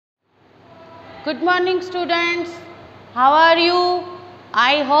Good morning students. How are you?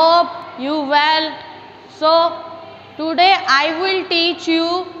 I hope you well. So today I will teach you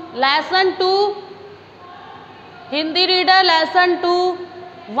lesson 2 Hindi reader lesson 2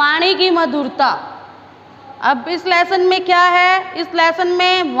 वाणी की मधुरता। अब इस lesson में क्या है, इस लेसन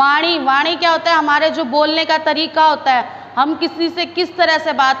में वाणी क्या होता है, हमारे जो बोलने का तरीका होता है, हम किसी से किस तरह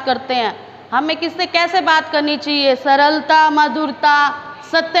से बात करते हैं, हमें किससे कैसे बात करनी चाहिए, सरलता, मधुरता,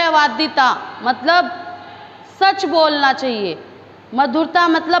 सत्यवादिता मतलब सच बोलना चाहिए, मधुरता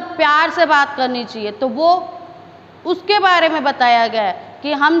मतलब प्यार से बात करनी चाहिए। तो वो उसके बारे में बताया गया है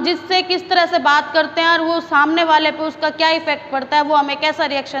कि हम जिससे किस तरह से बात करते हैं और वो सामने वाले पे उसका क्या इफेक्ट पड़ता है, वो हमें कैसा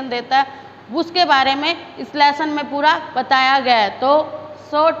रिएक्शन देता है, उसके बारे में इस लेसन में पूरा बताया गया है।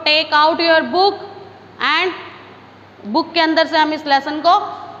 तो take out your book and book के अंदर से हम इस लेसन को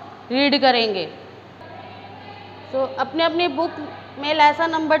रीड करेंगे। अपने अपनी बुक में लेसन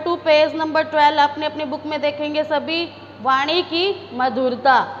नंबर 2 पेज नंबर 12 अपने अपनी बुक में देखेंगे सभी वाणी की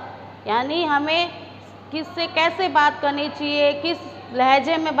मधुरता, यानी हमें किससे कैसे बात करनी चाहिए, किस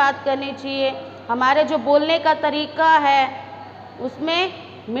लहजे में बात करनी चाहिए, हमारे जो बोलने का तरीका है उसमें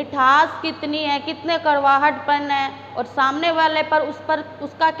मिठास कितनी है, कितने कड़वाहटपन है और सामने वाले पर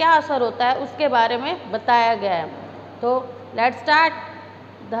उसका क्या असर होता है, उसके बारे में बताया गया है। तो लेट्स स्टार्ट।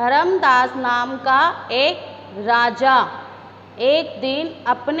 धर्मदास नाम का एक राजा एक दिन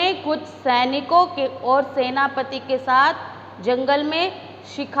अपने कुछ सैनिकों के और सेनापति के साथ जंगल में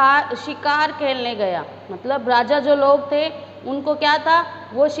शिकार खेलने गया। मतलब राजा जो लोग थे उनको क्या था,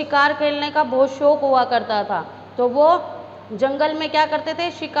 वो शिकार खेलने का बहुत शौक हुआ करता था, तो वो जंगल में क्या करते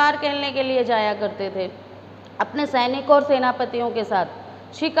थे, शिकार खेलने के लिए जाया करते थे अपने सैनिकों और सेनापतियों के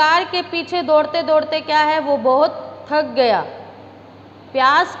साथ। शिकार के पीछे दौड़ते दौड़ते क्या है, वो बहुत थक गया,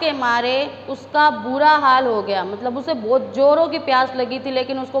 प्यास के मारे उसका बुरा हाल हो गया। मतलब उसे बहुत जोरों की प्यास लगी थी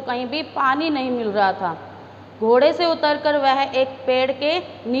लेकिन उसको कहीं भी पानी नहीं मिल रहा था। घोड़े से उतरकर वह एक पेड़ के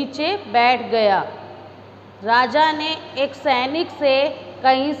नीचे बैठ गया। राजा ने एक सैनिक से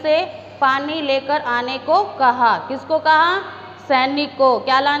कहीं से पानी लेकर आने को कहा। किसको कहा? सैनिक को।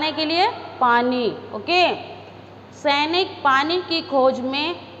 क्या लाने के लिए? पानी। ओके। सैनिक पानी की खोज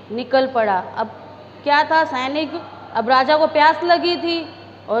में निकल पड़ा। अब क्या था, सैनिक, अब राजा को प्यास लगी थी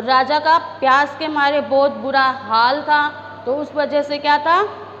और राजा का प्यास के मारे बहुत बुरा हाल था, तो उस वजह से क्या था,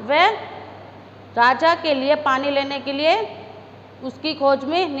 वह राजा के लिए पानी लेने के लिए उसकी खोज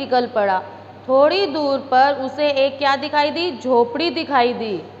में निकल पड़ा। थोड़ी दूर पर उसे एक क्या दिखाई दी, झोपड़ी दिखाई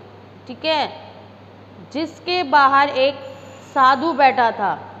दी, ठीक है, जिसके बाहर एक साधु बैठा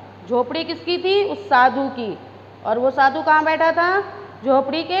था। झोपड़ी किसकी थी? उस साधु की। और वो साधु कहाँ बैठा था?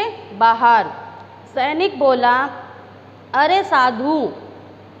 झोपड़ी के बाहर। सैनिक बोला, अरे साधु,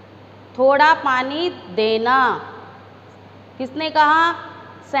 थोड़ा पानी देना। किसने कहा?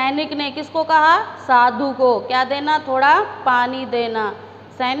 सैनिक ने। किसको कहा? साधु को। क्या देना? थोड़ा पानी देना।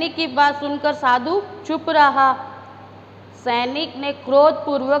 सैनिक की बात सुनकर साधु चुप रहा। सैनिक ने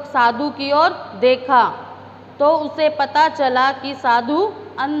क्रोधपूर्वक साधु की ओर देखा तो उसे पता चला कि साधु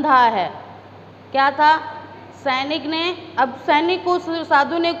अंधा है। क्या था? सैनिक ने, अब सैनिक को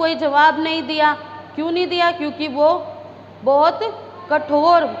साधु ने कोई जवाब नहीं दिया। क्यों नहीं दिया? क्योंकि वो बहुत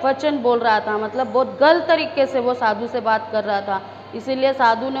कठोर वचन बोल रहा था, मतलब बहुत गलत तरीके से वो साधु से बात कर रहा था, इसीलिए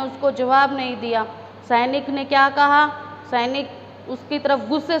साधु ने उसको जवाब नहीं दिया। सैनिक ने क्या कहा, सैनिक उसकी तरफ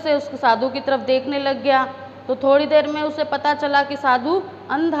गुस्से से उस साधु की तरफ देखने लग गया। तो थोड़ी देर में उसे पता चला कि साधु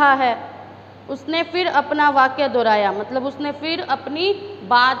अंधा है। उसने फिर अपना वाक्य दोहराया, मतलब उसने फिर अपनी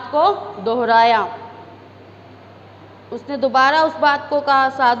बात को दोहराया। उसने दोबारा उस बात को कहा।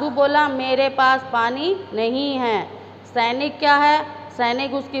 साधु बोला, मेरे पास पानी नहीं है। सैनिक क्या है,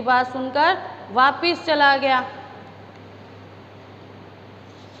 सैनिक उसकी बात सुनकर वापिस चला गया।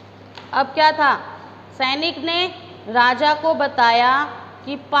 अब क्या था, सैनिक ने राजा को बताया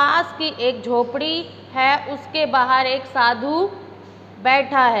कि पास की एक झोपड़ी है, उसके बाहर एक साधु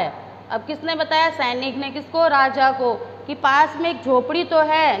बैठा है। अब किसने बताया? सैनिक ने। किसको? राजा को, कि पास में एक झोपड़ी तो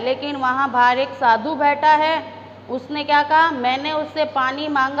है लेकिन वहाँ बाहर एक साधु बैठा है। उसने क्या कहा? मैंने उससे पानी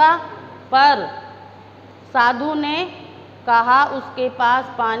मांगा पर साधु ने कहा उसके पास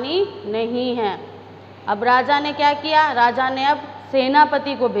पानी नहीं है। अब राजा ने क्या किया? राजा ने अब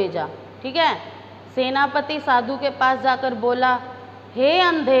सेनापति को भेजा, ठीक है। सेनापति साधु के पास जाकर बोला, हे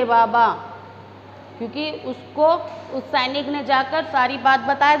अंधे बाबा, क्योंकि उसको उस सैनिक ने जाकर सारी बात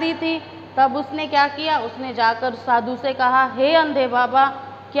बता दी थी। तब उसने क्या किया? उसने जाकर साधु से कहा, हे अंधे बाबा,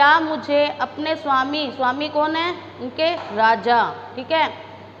 क्या मुझे अपने स्वामी कौन है? उनके राजा, ठीक है,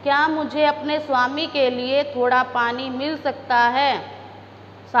 क्या मुझे अपने स्वामी के लिए थोड़ा पानी मिल सकता है?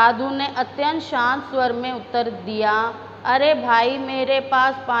 साधु ने अत्यंत शांत स्वर में उत्तर दिया, अरे भाई, मेरे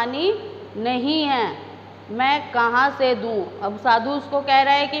पास पानी नहीं है, मैं कहाँ से दूँ। अब साधु उसको कह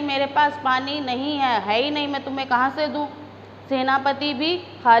रहा है कि मेरे पास पानी नहीं है ही नहीं, मैं तुम्हें कहाँ से दूँ। सेनापति भी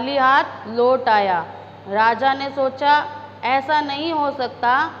खाली हाथ लौट आया। राजा ने सोचा ऐसा नहीं हो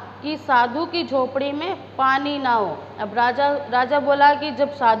सकता कि साधु की झोपड़ी में पानी ना हो। अब राजा बोला कि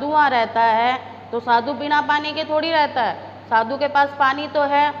जब साधु वहाँ रहता है तो साधु बिना पानी के थोड़ी रहता है, साधु के पास पानी तो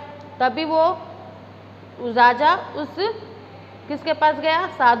है। तभी वो राजा किसके पास गया,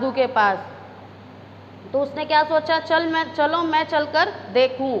 साधु के पास। तो उसने क्या सोचा, चलो मैं चलकर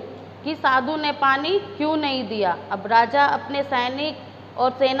देखूं कि साधु ने पानी क्यों नहीं दिया। अब राजा अपने सैनिक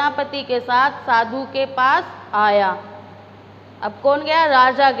और सेनापति के साथ साधु के पास आया। अब कौन गया,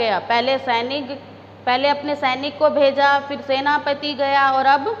 राजा गया। पहले अपने सैनिक को भेजा, फिर सेनापति गया और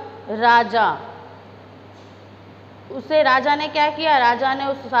अब राजा। उससे राजा ने क्या किया, राजा ने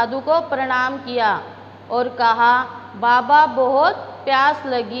उस साधु को प्रणाम किया और कहा, बाबा बहुत प्यास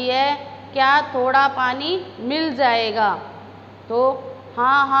लगी है, क्या थोड़ा पानी मिल जाएगा। तो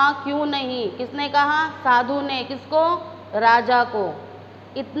हाँ क्यों नहीं, किसने कहा, साधु ने। किसको, राजा को।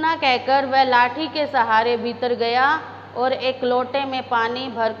 इतना कहकर वह लाठी के सहारे भीतर गया और एक लोटे में पानी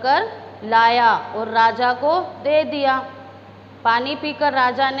भरकर लाया और राजा को दे दिया। पानी पीकर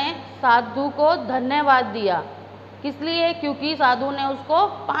राजा ने साधु को धन्यवाद दिया। किस लिए, क्योंकि साधु ने उसको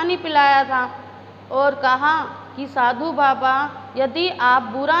पानी पिलाया था। और कहा कि साधु बाबा, यदि आप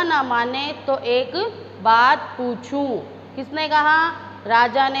बुरा ना माने तो एक बात पूछूं। किसने कहा,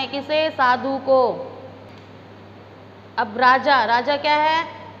 राजा ने। किसे, साधु को। अब राजा क्या है,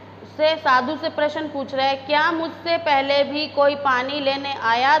 उससे साधु से प्रश्न पूछ रहा है, क्या मुझसे पहले भी कोई पानी लेने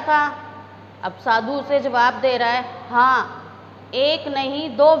आया था। अब साधु उसे जवाब दे रहा है, हाँ, एक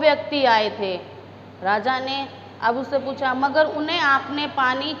नहीं 2 व्यक्ति आए थे। राजा ने अब उससे पूछा, मगर उन्हें आपने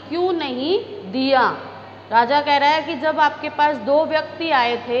पानी क्यों नहीं दिया। राजा कह रहा है कि जब आपके पास 2 व्यक्ति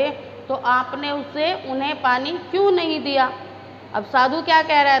आए थे तो आपने उन्हें पानी क्यों नहीं दिया। अब साधु क्या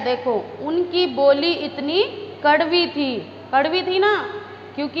कह रहा है, देखो, उनकी बोली इतनी कड़वी थी ना,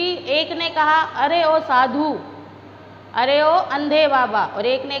 क्योंकि एक ने कहा, अरे ओ साधु, अरे ओ अंधे बाबा, और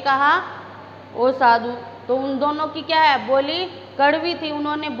एक ने कहा, ओ साधु। तो उन दोनों की क्या है, बोली कड़वी थी,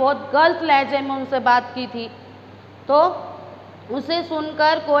 उन्होंने बहुत गलत लहजे में उनसे बात की थी। तो उसे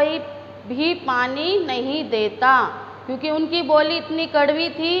सुनकर कोई भी पानी नहीं देता, क्योंकि उनकी बोली इतनी कड़वी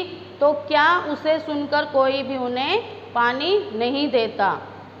थी, तो क्या उसे सुनकर कोई भी उन्हें पानी नहीं देता।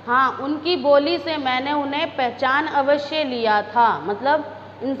 हाँ, उनकी बोली से मैंने उन्हें पहचान अवश्य लिया था। मतलब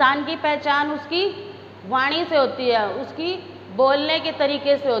इंसान की पहचान उसकी वाणी से होती है, उसकी बोलने के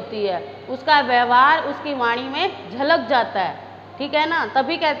तरीके से होती है, उसका व्यवहार उसकी वाणी में झलक जाता है, ठीक है ना।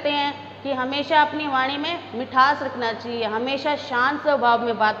 तभी कहते हैं कि हमेशा अपनी वाणी में मिठास रखना चाहिए, हमेशा शांत स्वभाव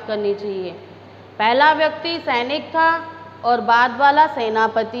में बात करनी चाहिए। पहला व्यक्ति सैनिक था और बाद वाला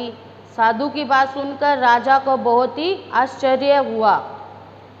सेनापति। साधु की बात सुनकर राजा को बहुत ही आश्चर्य हुआ।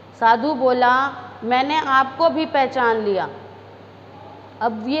 साधु बोला, मैंने आपको भी पहचान लिया।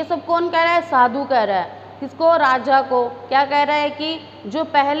 अब ये सब कौन कह रहा है, साधु कह रहा है। किसको, राजा को। क्या कह रहा है कि जो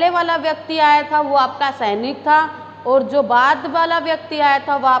पहले वाला व्यक्ति आया था वो आपका सैनिक था, और जो बाद वाला व्यक्ति आया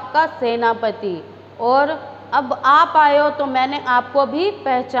था वो आपका सेनापति, और अब आप आए हो तो मैंने आपको भी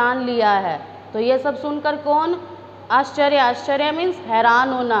पहचान लिया है। तो ये सब सुनकर कौन, आश्चर्य मीन्स हैरान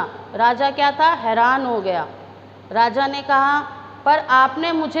होना। राजा क्या था, हैरान हो गया। राजा ने कहा, पर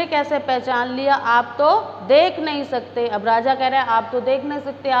आपने मुझे कैसे पहचान लिया, आप तो देख नहीं सकते। अब राजा कह रहा है, आप तो देख नहीं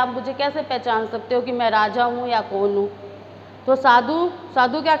सकते, आप मुझे कैसे पहचान सकते हो कि मैं राजा हूँ या कौन हूँ। तो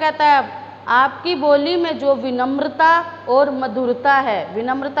साधु क्या कहता है, आपकी बोली में जो विनम्रता और मधुरता है,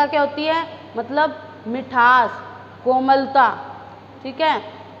 विनम्रता क्या होती है, मतलब मिठास, कोमलता, ठीक है,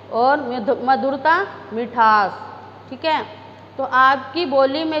 और मधुरता मिठास, ठीक है। तो आपकी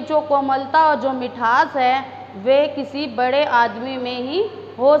बोली में जो कोमलता और जो मिठास है वे किसी बड़े आदमी में ही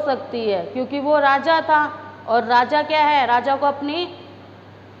हो सकती है, क्योंकि वो राजा था। और राजा क्या है, राजा को अपनी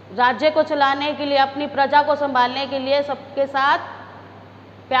राज्य को चलाने के लिए, अपनी प्रजा को संभालने के लिए सबके साथ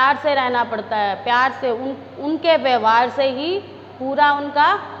प्यार से रहना पड़ता है। प्यार से उनके व्यवहार से ही पूरा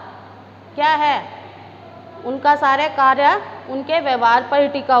उनका क्या है, उनका सारे कार्य उनके व्यवहार पर ही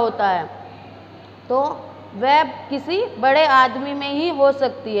टिका होता है। तो वह किसी बड़े आदमी में ही हो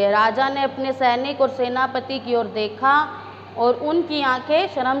सकती है। राजा ने अपने सैनिक और सेनापति की ओर देखा और उनकी आंखें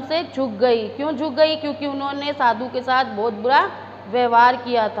शर्म से झुक गई। क्यों झुक गई, क्योंकि उन्होंने साधु के साथ बहुत बुरा व्यवहार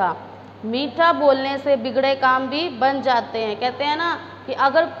किया था। मीठा बोलने से बिगड़े काम भी बन जाते हैं। कहते हैं ना कि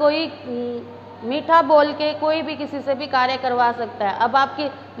अगर कोई मीठा बोल के कोई भी किसी से भी कार्य करवा सकता है। अब आपकी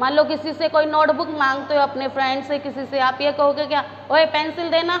मान लो किसी से कोई नोटबुक मांगते हो, अपने फ्रेंड से किसी से, आप ये कहोगे क्या, ओए पेंसिल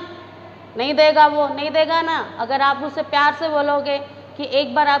देना, नहीं देगा, वो नहीं देगा ना। अगर आप उससे प्यार से बोलोगे कि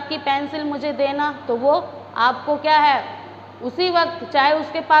एक बार आपकी पेंसिल मुझे देना, तो वो आपको क्या है उसी वक्त, चाहे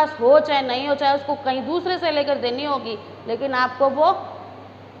उसके पास हो चाहे नहीं हो, चाहे उसको कहीं दूसरे से लेकर देनी होगी, लेकिन आपको वो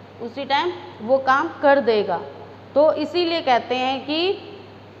उसी टाइम वो काम कर देगा। तो इसीलिए कहते हैं कि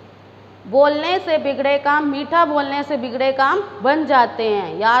बोलने से बिगड़े काम, मीठा बोलने से बिगड़े काम बन जाते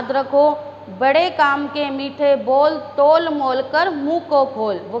हैं। याद रखो, बड़े काम के मीठे बोल, तोल मोल कर मुंह को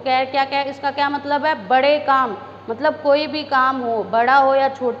खोल। वो क्या क्या इसका क्या मतलब है? बड़े काम मतलब कोई भी काम हो, बड़ा हो या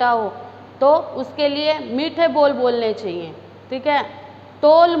छोटा हो, तो उसके लिए मीठे बोल बोलने चाहिए, ठीक है।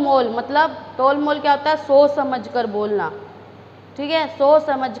 तोल मोल मतलब, तोल मोल क्या होता है? सोच समझ कर बोलना, ठीक है। सोच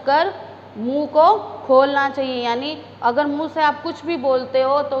समझ कर मुंह को खोलना चाहिए, यानी अगर मुंह से आप कुछ भी बोलते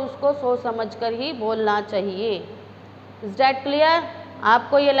हो तो उसको सोच समझ कर ही बोलना चाहिए। Is that clear?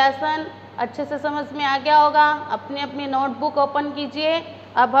 आपको ये लेसन अच्छे से समझ में आ गया होगा। अपनी अपनी नोटबुक ओपन कीजिए।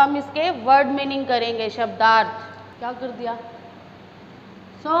 अब हम इसके वर्ड मीनिंग करेंगे, शब्दार्थ। क्या कर दिया?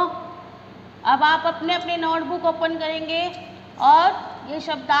 अब आप अपने अपनी नोटबुक ओपन करेंगे और ये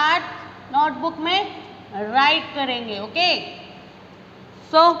शब्दार्थ नोटबुक में राइट करेंगे, ओके।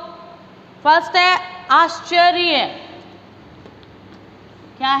 फर्स्ट है आश्चर्य।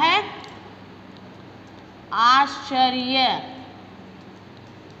 क्या है? आश्चर्य।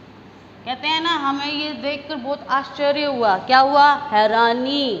 कहते हैं ना, हमें ये देखकर बहुत आश्चर्य हुआ। क्या हुआ?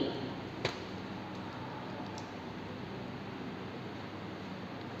 हैरानी।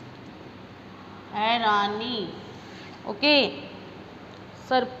 हैरानी, ओके।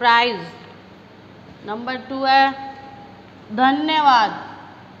 सरप्राइज। नंबर 2 है धन्यवाद।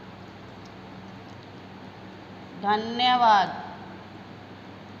 धन्यवाद।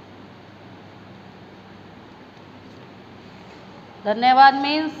 धन्यवाद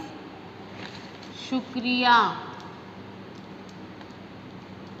मीन्स शुक्रिया।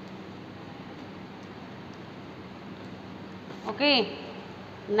 ओके,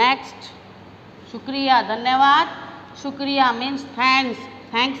 नेक्स्ट शुक्रिया। धन्यवाद, शुक्रिया मीन्स थैंक्स।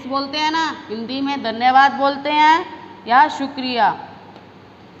 थैंक्स बोलते हैं ना हिंदी में, धन्यवाद बोलते हैं या शुक्रिया।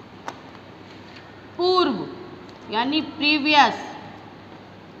 पूर्व यानी प्रीवियस,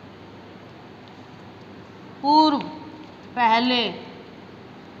 पूर्व पहले।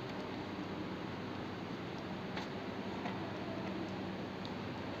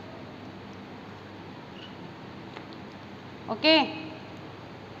 ओके,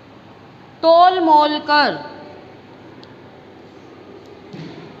 तोल मोल कर।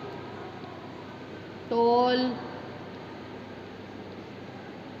 तोल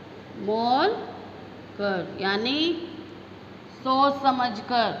मोल कर यानी सोच समझ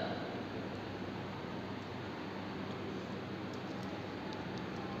कर।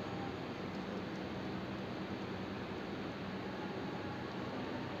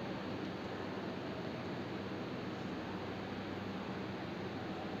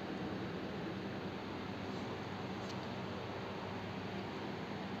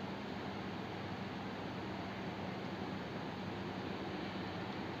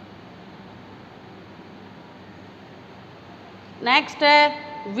 नेक्स्ट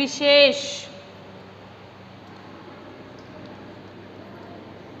है विशेष।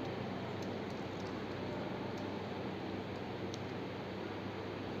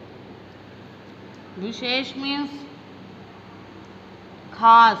 विशेष मीन्स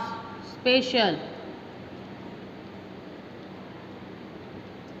खास, स्पेशल।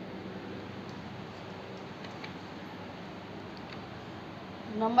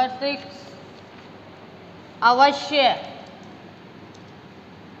 नंबर 6 अवश्य।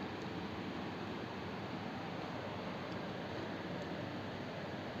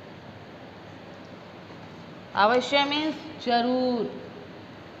 अवश्य मीन्स जरूर,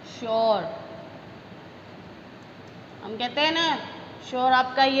 श्योर। हम कहते हैं ना, श्योर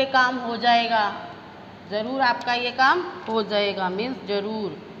आपका ये काम हो जाएगा, जरूर आपका ये काम हो जाएगा मीन्स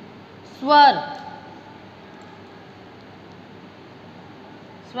जरूर। स्वर।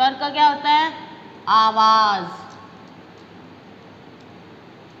 स्वर का क्या होता है? आवाज।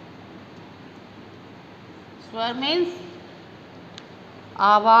 स्वर मीन्स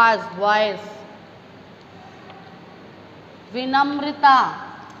आवाज, वॉइस। विनम्रता।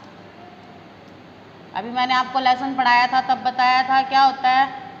 अभी मैंने आपको लेसन पढ़ाया था, तब बताया था क्या होता है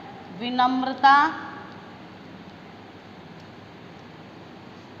विनम्रता।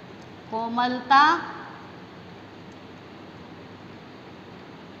 कोमलता,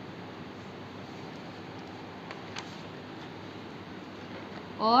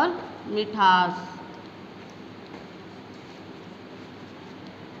 और मिठास।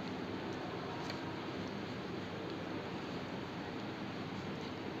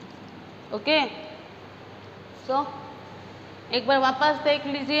 ओके, सो एक बार वापस देख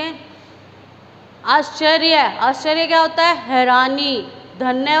लीजिए। आश्चर्य, आश्चर्य क्या होता है? हैरानी।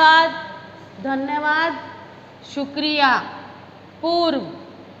 धन्यवाद, धन्यवाद, शुक्रिया। पूर्व,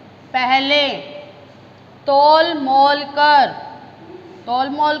 पहले। तोल मोल कर, तोल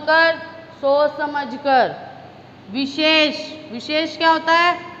मोल कर, सोच समझ कर। विशेष, विशेष क्या होता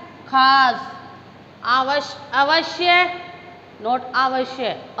है? खास। अवश्य, नोट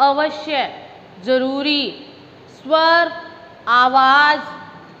आवश्य, अवश्य, जरूरी। स्वर, आवाज,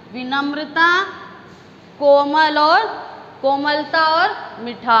 विनम्रता, कोमल और कोमलता और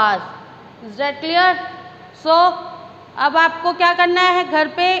मिठास। Is that clear? सो अब आपको क्या करना है, घर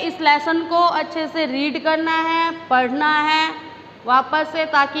पे इस लेसन को अच्छे से रीड करना है, पढ़ना है वापस से,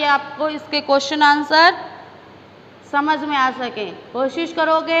 ताकि आपको इसके क्वेश्चन आंसर समझ में आ सके। कोशिश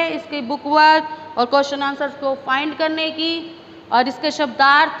करोगे इसकी बुक वर्क और क्वेश्चन आंसर्स को फाइंड करने की, और इसके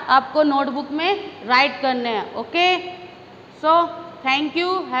शब्दार्थ आपको नोटबुक में राइट करने हैं। Okay, so thank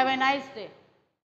you, have a nice day.